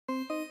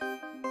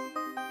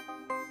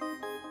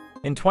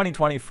In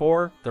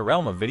 2024, the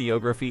realm of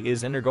videography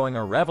is undergoing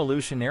a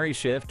revolutionary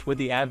shift with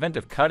the advent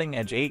of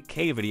cutting-edge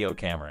 8K video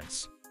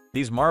cameras.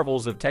 These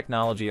marvels of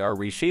technology are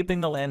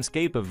reshaping the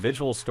landscape of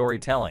visual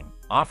storytelling,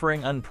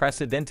 offering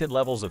unprecedented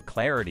levels of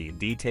clarity,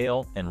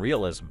 detail, and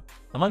realism.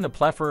 Among the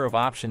plethora of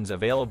options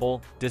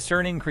available,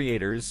 discerning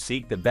creators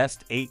seek the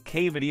best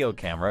 8K video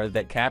camera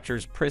that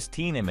captures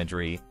pristine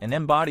imagery and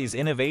embodies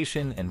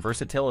innovation and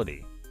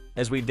versatility.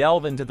 As we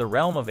delve into the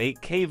realm of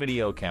 8K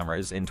video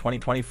cameras in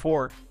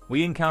 2024,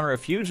 we encounter a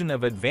fusion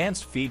of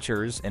advanced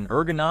features and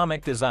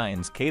ergonomic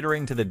designs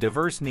catering to the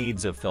diverse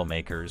needs of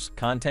filmmakers,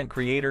 content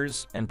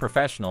creators, and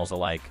professionals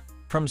alike.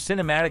 From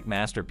cinematic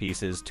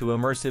masterpieces to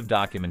immersive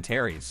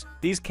documentaries,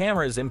 these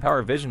cameras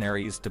empower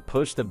visionaries to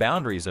push the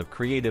boundaries of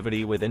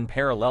creativity with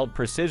unparalleled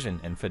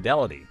precision and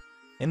fidelity.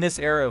 In this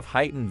era of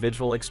heightened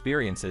visual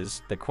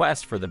experiences, the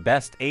quest for the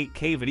best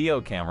 8K video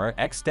camera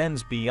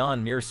extends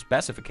beyond mere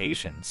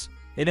specifications.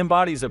 It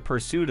embodies a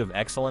pursuit of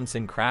excellence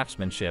in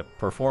craftsmanship,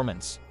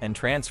 performance, and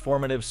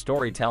transformative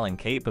storytelling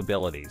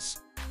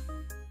capabilities.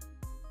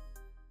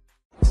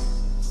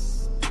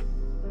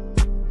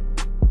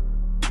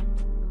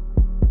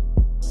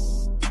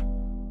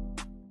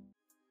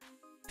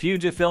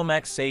 Fujifilm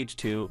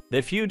X-H2.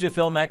 The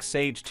Fujifilm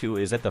X-H2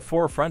 is at the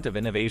forefront of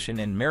innovation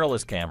in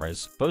mirrorless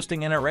cameras,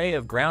 boasting an array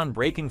of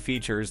groundbreaking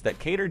features that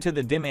cater to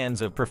the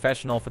demands of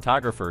professional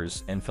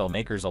photographers and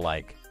filmmakers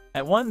alike.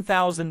 At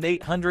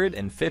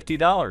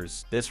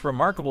 $1,850, this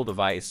remarkable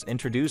device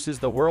introduces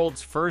the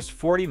world's first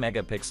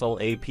 40-megapixel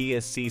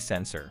APS-C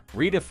sensor,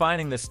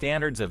 redefining the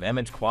standards of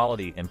image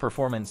quality and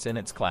performance in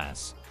its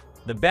class.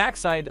 The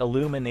backside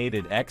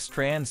illuminated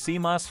X-Trans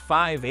CMOS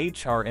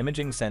 5HR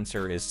imaging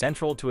sensor is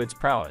central to its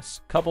prowess,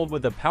 coupled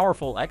with the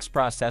powerful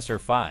X-Processor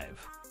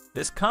 5.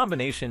 This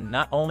combination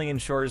not only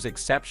ensures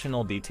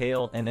exceptional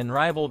detail and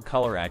unrivaled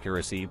color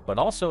accuracy, but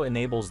also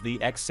enables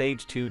the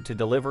X-H2 to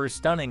deliver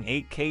stunning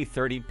 8K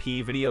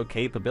 30p video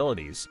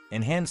capabilities,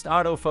 enhanced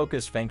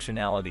autofocus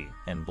functionality,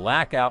 and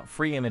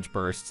blackout-free image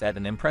bursts at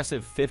an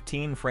impressive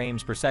 15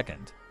 frames per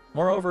second.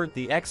 Moreover,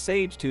 the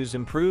X-H2's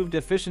improved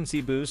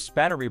efficiency boosts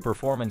battery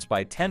performance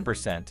by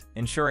 10%,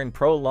 ensuring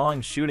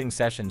prolonged shooting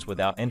sessions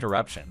without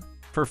interruption.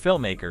 For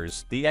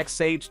filmmakers, the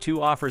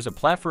X-H2 offers a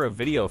plethora of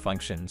video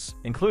functions,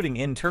 including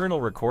internal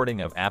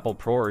recording of Apple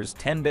ProRes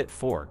 10-bit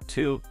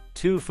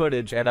 4:2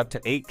 footage at up to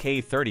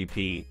 8K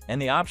 30p,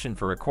 and the option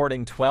for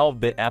recording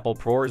 12-bit Apple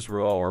ProRes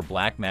RAW or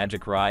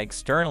Blackmagic RAW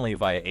externally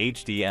via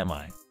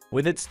HDMI.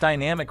 With its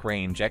dynamic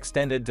range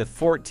extended to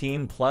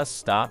 14+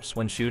 stops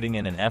when shooting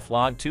in an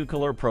F-Log 2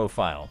 color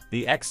profile,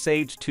 the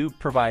X-H2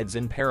 provides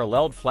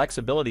unparalleled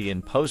flexibility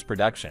in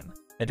post-production.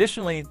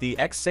 Additionally, the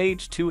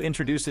X-H2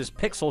 introduces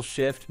pixel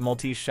shift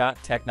multi-shot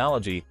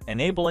technology,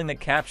 enabling the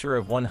capture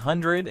of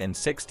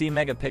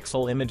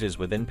 160-megapixel images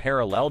with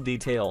unparalleled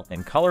detail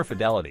and color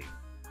fidelity.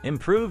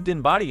 Improved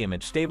in-body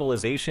image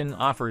stabilization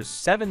offers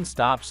 7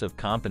 stops of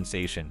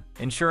compensation,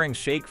 ensuring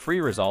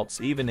shake-free results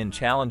even in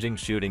challenging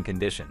shooting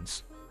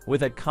conditions.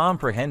 With a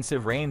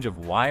comprehensive range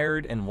of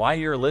wired and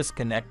wireless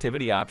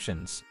connectivity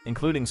options,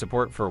 including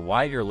support for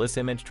wireless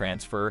image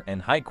transfer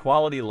and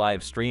high-quality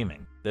live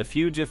streaming, the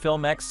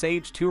Fujifilm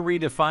X-H2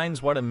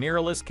 redefines what a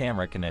mirrorless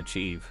camera can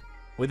achieve.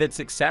 With its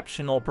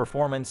exceptional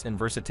performance and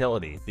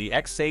versatility, the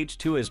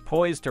X-H2 is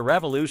poised to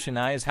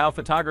revolutionize how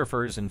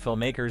photographers and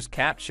filmmakers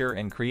capture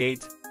and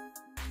create.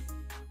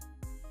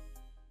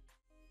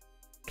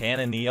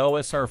 Canon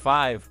EOS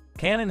R5.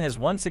 Canon has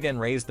once again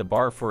raised the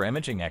bar for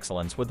imaging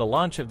excellence with the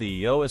launch of the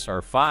EOS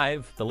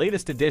R5, the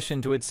latest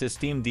addition to its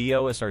esteemed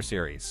EOS R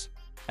series.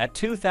 At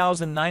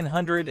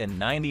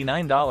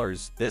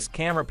 $2,999, this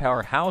camera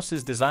powerhouse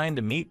is designed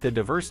to meet the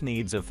diverse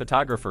needs of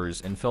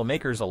photographers and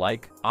filmmakers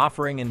alike,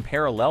 offering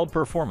unparalleled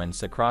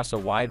performance across a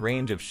wide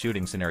range of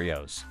shooting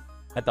scenarios.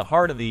 At the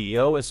heart of the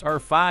EOS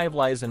R5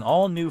 lies an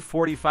all-new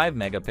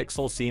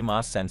 45-megapixel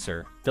CMOS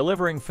sensor,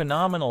 delivering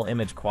phenomenal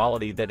image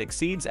quality that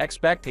exceeds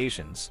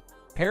expectations.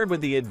 Paired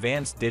with the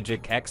advanced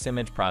Digic X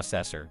image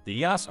processor, the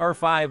EOS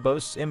R5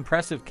 boasts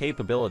impressive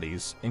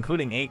capabilities,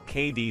 including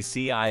 8K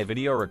DCI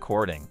video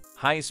recording,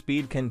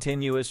 high-speed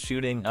continuous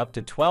shooting up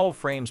to 12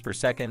 frames per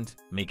second,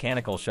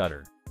 mechanical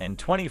shutter, and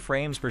 20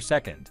 frames per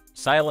second,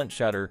 silent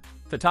shutter.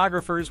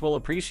 Photographers will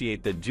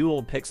appreciate the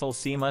dual-pixel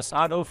CMOS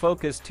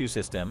autofocus 2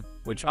 system,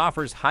 which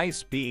offers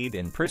high-speed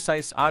and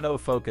precise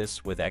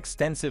autofocus with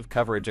extensive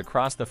coverage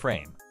across the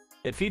frame.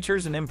 It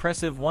features an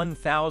impressive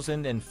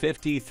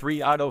 1,053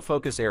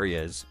 autofocus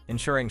areas,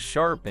 ensuring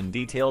sharp and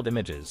detailed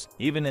images,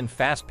 even in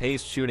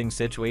fast-paced shooting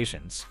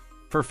situations.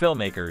 For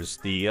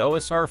filmmakers, the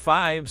EOS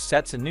R5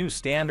 sets a new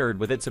standard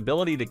with its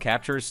ability to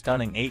capture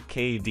stunning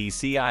 8K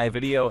DCI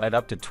video at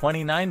up to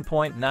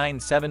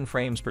 29.97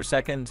 frames per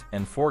second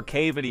and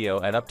 4K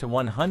video at up to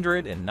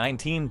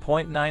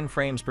 119.9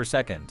 frames per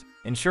second,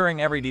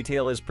 ensuring every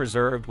detail is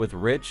preserved with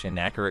rich and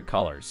accurate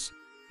colors.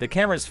 The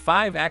camera's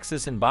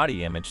 5-axis and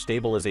body image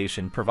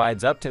stabilization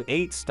provides up to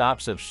 8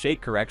 stops of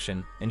shake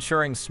correction,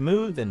 ensuring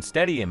smooth and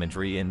steady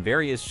imagery in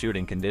various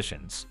shooting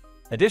conditions.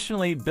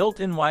 Additionally,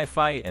 built-in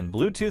Wi-Fi and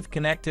Bluetooth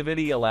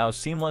connectivity allows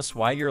seamless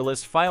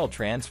wireless file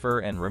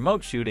transfer and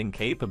remote shooting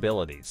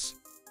capabilities.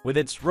 With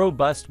its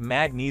robust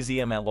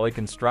magnesium alloy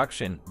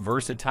construction,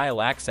 versatile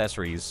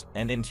accessories,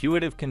 and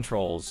intuitive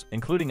controls,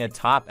 including a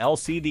top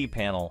LCD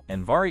panel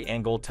and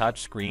vari-angle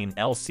touchscreen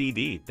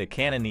LCD, the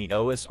Canon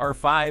EOS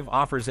R5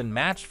 offers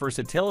unmatched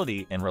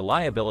versatility and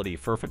reliability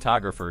for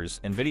photographers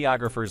and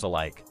videographers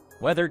alike.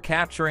 Whether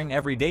capturing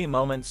everyday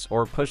moments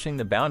or pushing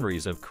the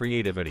boundaries of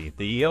creativity,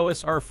 the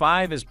EOS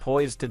R5 is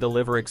poised to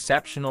deliver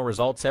exceptional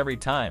results every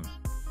time.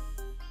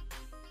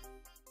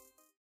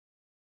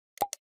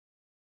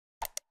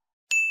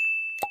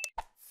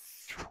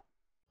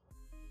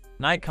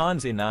 Nikon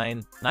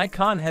Z9.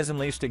 Nikon has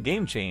unleashed a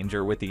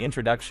game-changer with the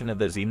introduction of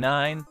the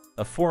Z9,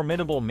 a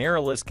formidable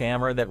mirrorless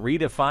camera that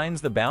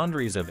redefines the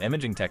boundaries of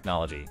imaging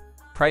technology.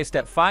 Priced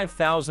at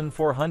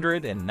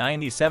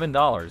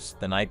 $5,497,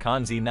 the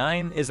Nikon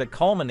Z9 is a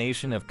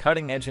culmination of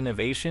cutting-edge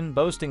innovation,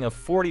 boasting a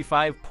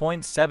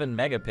 45.7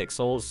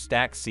 megapixels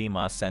stacked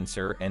CMOS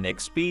sensor and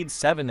X-Speed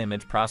 7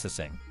 image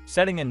processing,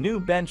 setting a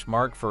new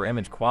benchmark for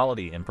image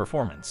quality and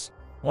performance.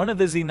 One of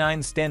the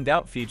Z9's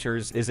standout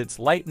features is its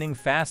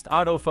lightning-fast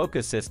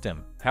autofocus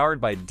system, powered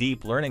by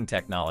deep learning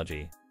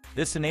technology.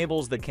 This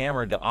enables the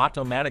camera to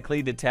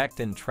automatically detect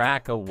and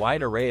track a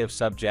wide array of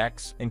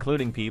subjects,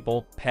 including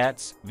people,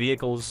 pets,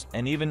 vehicles,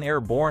 and even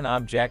airborne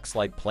objects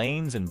like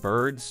planes and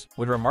birds,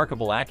 with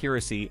remarkable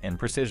accuracy and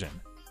precision.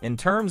 In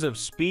terms of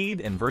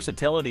speed and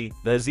versatility,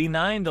 the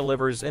Z9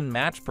 delivers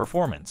unmatched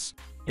performance.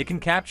 It can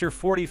capture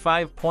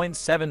 45.7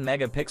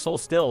 megapixel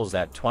stills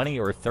at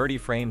 20 or 30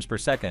 frames per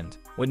second,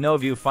 with no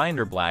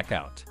viewfinder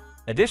blackout.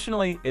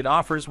 Additionally, it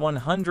offers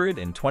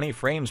 120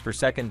 frames per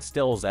second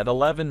stills at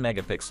 11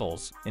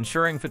 megapixels,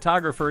 ensuring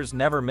photographers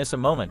never miss a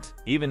moment,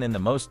 even in the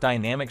most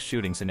dynamic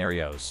shooting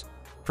scenarios.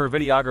 For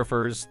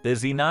videographers, the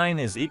Z9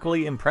 is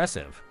equally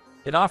impressive.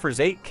 It offers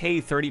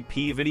 8K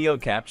 30p video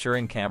capture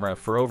and camera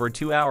for over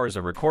 2 hours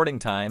of recording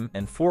time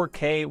and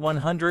 4K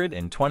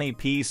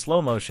 120p slow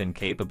motion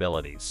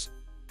capabilities.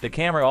 The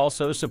camera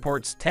also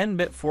supports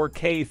 10-bit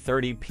 4K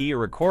 30p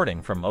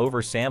recording from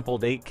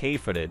oversampled 8K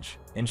footage,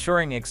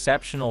 ensuring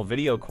exceptional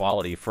video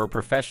quality for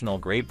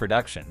professional-grade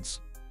productions.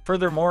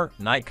 Furthermore,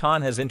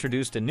 Nikon has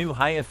introduced a new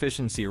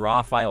high-efficiency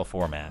RAW file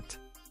format.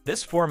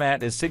 This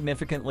format is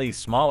significantly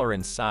smaller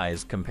in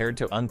size compared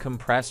to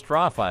uncompressed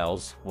RAW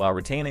files, while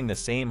retaining the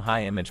same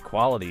high image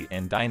quality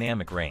and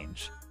dynamic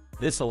range.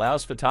 This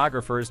allows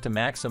photographers to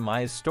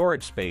maximize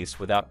storage space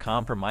without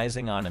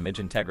compromising on image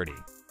integrity.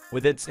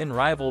 With its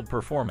unrivaled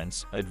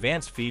performance,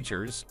 advanced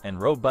features,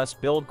 and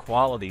robust build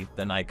quality,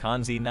 the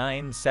Nikon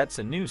Z9 sets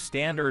a new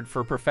standard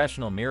for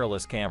professional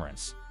mirrorless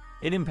cameras.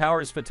 It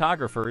empowers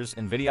photographers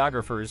and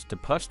videographers to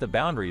push the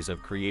boundaries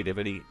of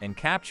creativity and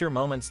capture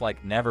moments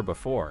like never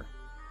before.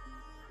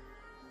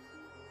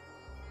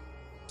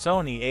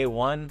 Sony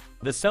A1.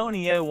 The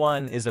Sony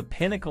A1 is a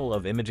pinnacle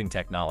of imaging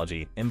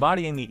technology,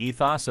 embodying the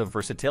ethos of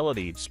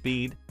versatility,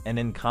 speed, and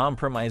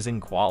uncompromising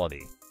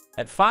quality.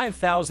 At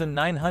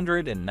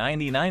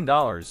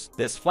 $5,999,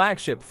 this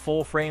flagship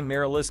full-frame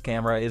mirrorless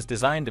camera is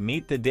designed to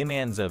meet the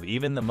demands of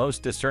even the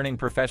most discerning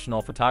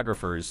professional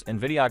photographers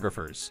and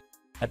videographers.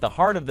 At the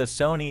heart of the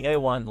Sony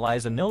A1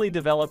 lies a newly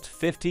developed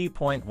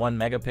 50.1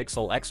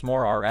 megapixel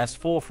XMOR-RS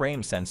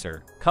full-frame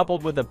sensor,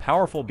 coupled with a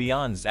powerful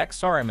Beyond's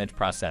XR image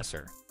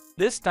processor.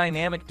 This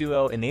dynamic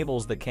duo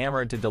enables the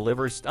camera to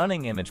deliver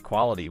stunning image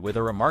quality with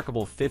a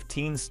remarkable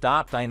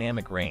 15-stop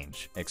dynamic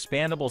range,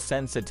 expandable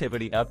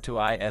sensitivity up to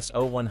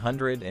ISO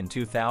 100 and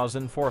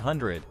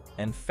 2400,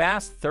 and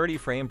fast 30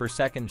 frame per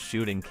second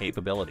shooting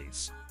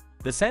capabilities.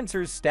 The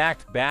sensor's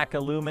stacked back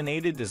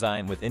illuminated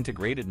design with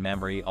integrated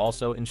memory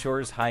also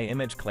ensures high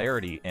image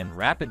clarity and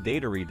rapid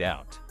data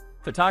readout.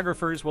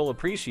 Photographers will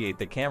appreciate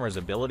the camera's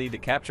ability to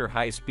capture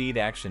high-speed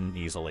action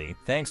easily,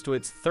 thanks to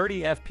its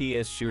 30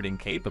 FPS shooting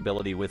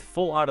capability with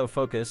full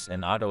autofocus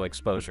and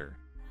auto-exposure.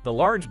 The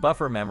large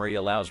buffer memory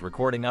allows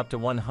recording up to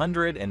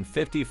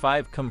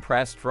 155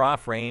 compressed RAW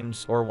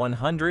frames or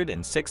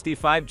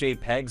 165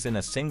 JPEGs in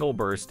a single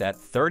burst at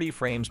 30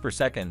 frames per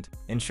second,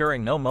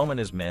 ensuring no moment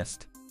is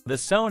missed. The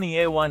Sony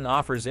A1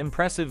 offers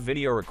impressive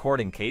video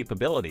recording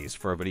capabilities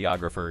for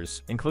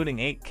videographers, including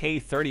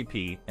 8K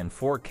 30p and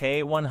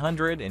 4K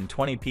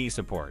 120p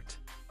support.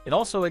 It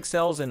also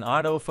excels in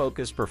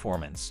autofocus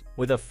performance,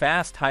 with a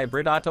fast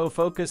hybrid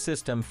autofocus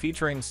system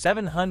featuring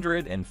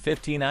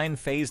 759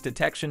 phase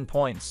detection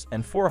points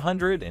and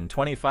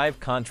 425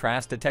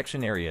 contrast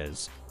detection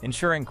areas,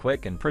 ensuring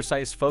quick and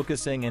precise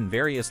focusing in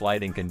various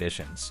lighting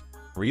conditions.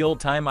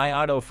 Real-time eye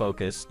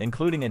autofocus,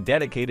 including a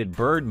dedicated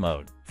bird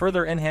mode,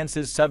 further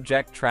enhances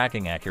subject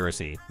tracking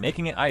accuracy,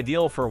 making it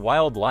ideal for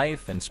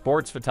wildlife and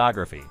sports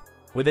photography.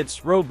 With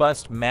its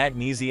robust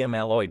magnesium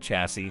alloy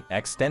chassis,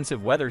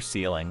 extensive weather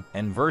sealing,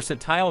 and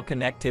versatile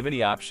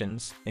connectivity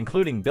options,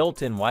 including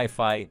built-in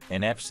Wi-Fi,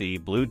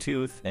 NFC,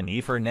 Bluetooth, and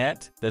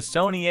Ethernet, the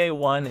Sony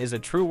A1 is a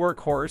true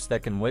workhorse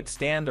that can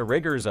withstand the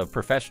rigors of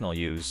professional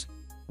use.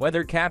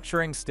 Whether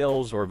capturing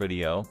stills or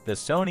video, the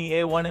Sony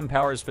A1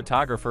 empowers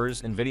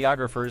photographers and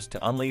videographers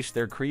to unleash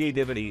their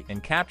creativity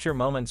and capture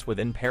moments with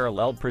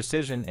unparalleled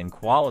precision and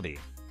quality.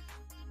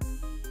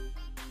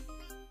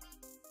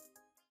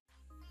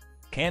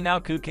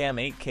 KanDao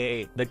QooCam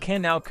 8K. The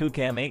KanDao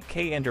QooCam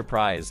 8K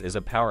Enterprise is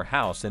a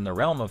powerhouse in the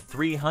realm of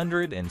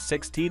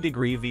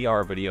 360-degree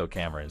VR video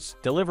cameras,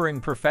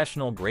 delivering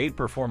professional-grade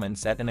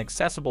performance at an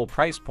accessible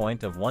price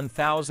point of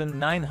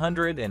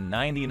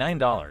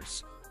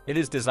 $1,999. It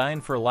is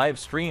designed for live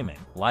streaming,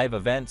 live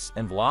events,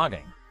 and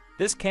vlogging.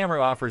 This camera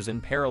offers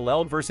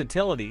unparalleled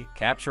versatility,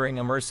 capturing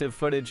immersive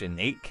footage in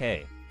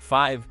 8K,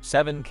 5,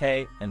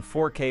 7K, and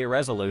 4K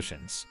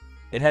resolutions.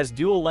 It has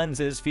dual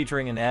lenses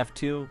featuring an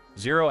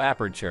f2.0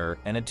 aperture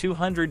and a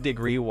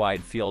 200-degree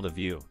wide field of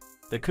view.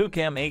 The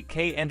QooCam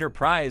 8K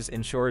Enterprise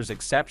ensures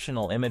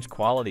exceptional image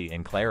quality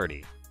and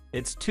clarity.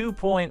 Its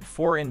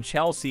 2.4-inch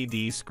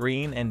LCD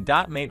screen and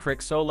dot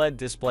matrix OLED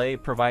display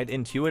provide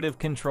intuitive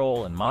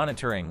control and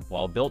monitoring,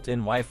 while built-in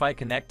Wi-Fi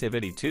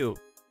connectivity to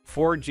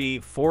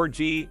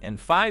 4G, and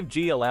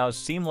 5G allows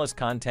seamless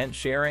content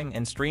sharing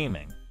and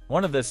streaming.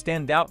 One of the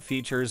standout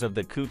features of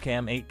the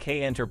QooCam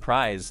 8K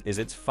Enterprise is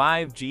its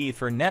 5G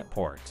Ethernet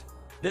port.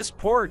 This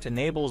port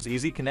enables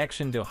easy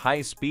connection to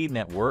high-speed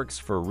networks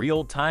for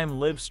real-time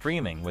live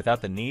streaming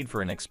without the need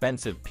for an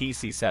expensive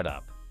PC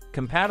setup.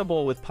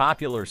 Compatible with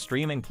popular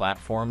streaming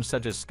platforms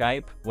such as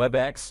Skype,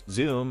 WebEx,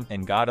 Zoom,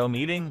 and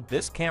GoToMeeting,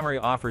 this camera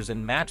offers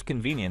unmatched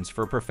convenience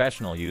for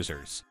professional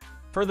users.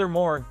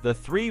 Furthermore, the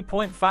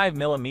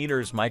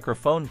 3.5mm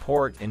microphone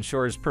port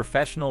ensures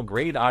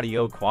professional-grade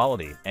audio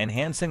quality,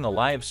 enhancing the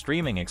live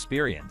streaming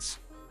experience.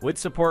 With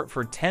support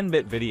for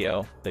 10-bit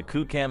video, the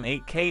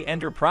QooCam 8K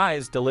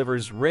Enterprise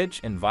delivers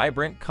rich and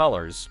vibrant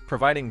colors,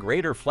 providing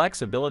greater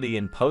flexibility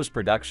in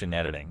post-production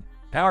editing.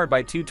 Powered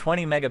by two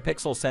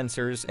 20-megapixel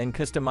sensors and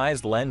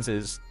customized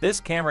lenses,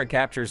 this camera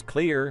captures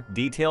clear,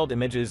 detailed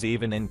images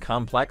even in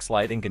complex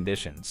lighting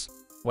conditions.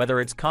 Whether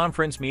it's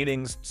conference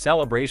meetings,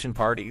 celebration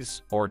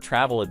parties, or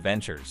travel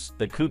adventures,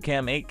 the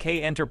QooCam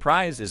 8K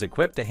Enterprise is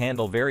equipped to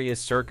handle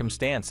various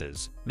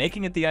circumstances,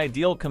 making it the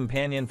ideal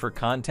companion for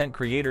content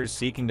creators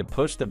seeking to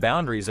push the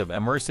boundaries of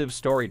immersive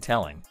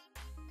storytelling.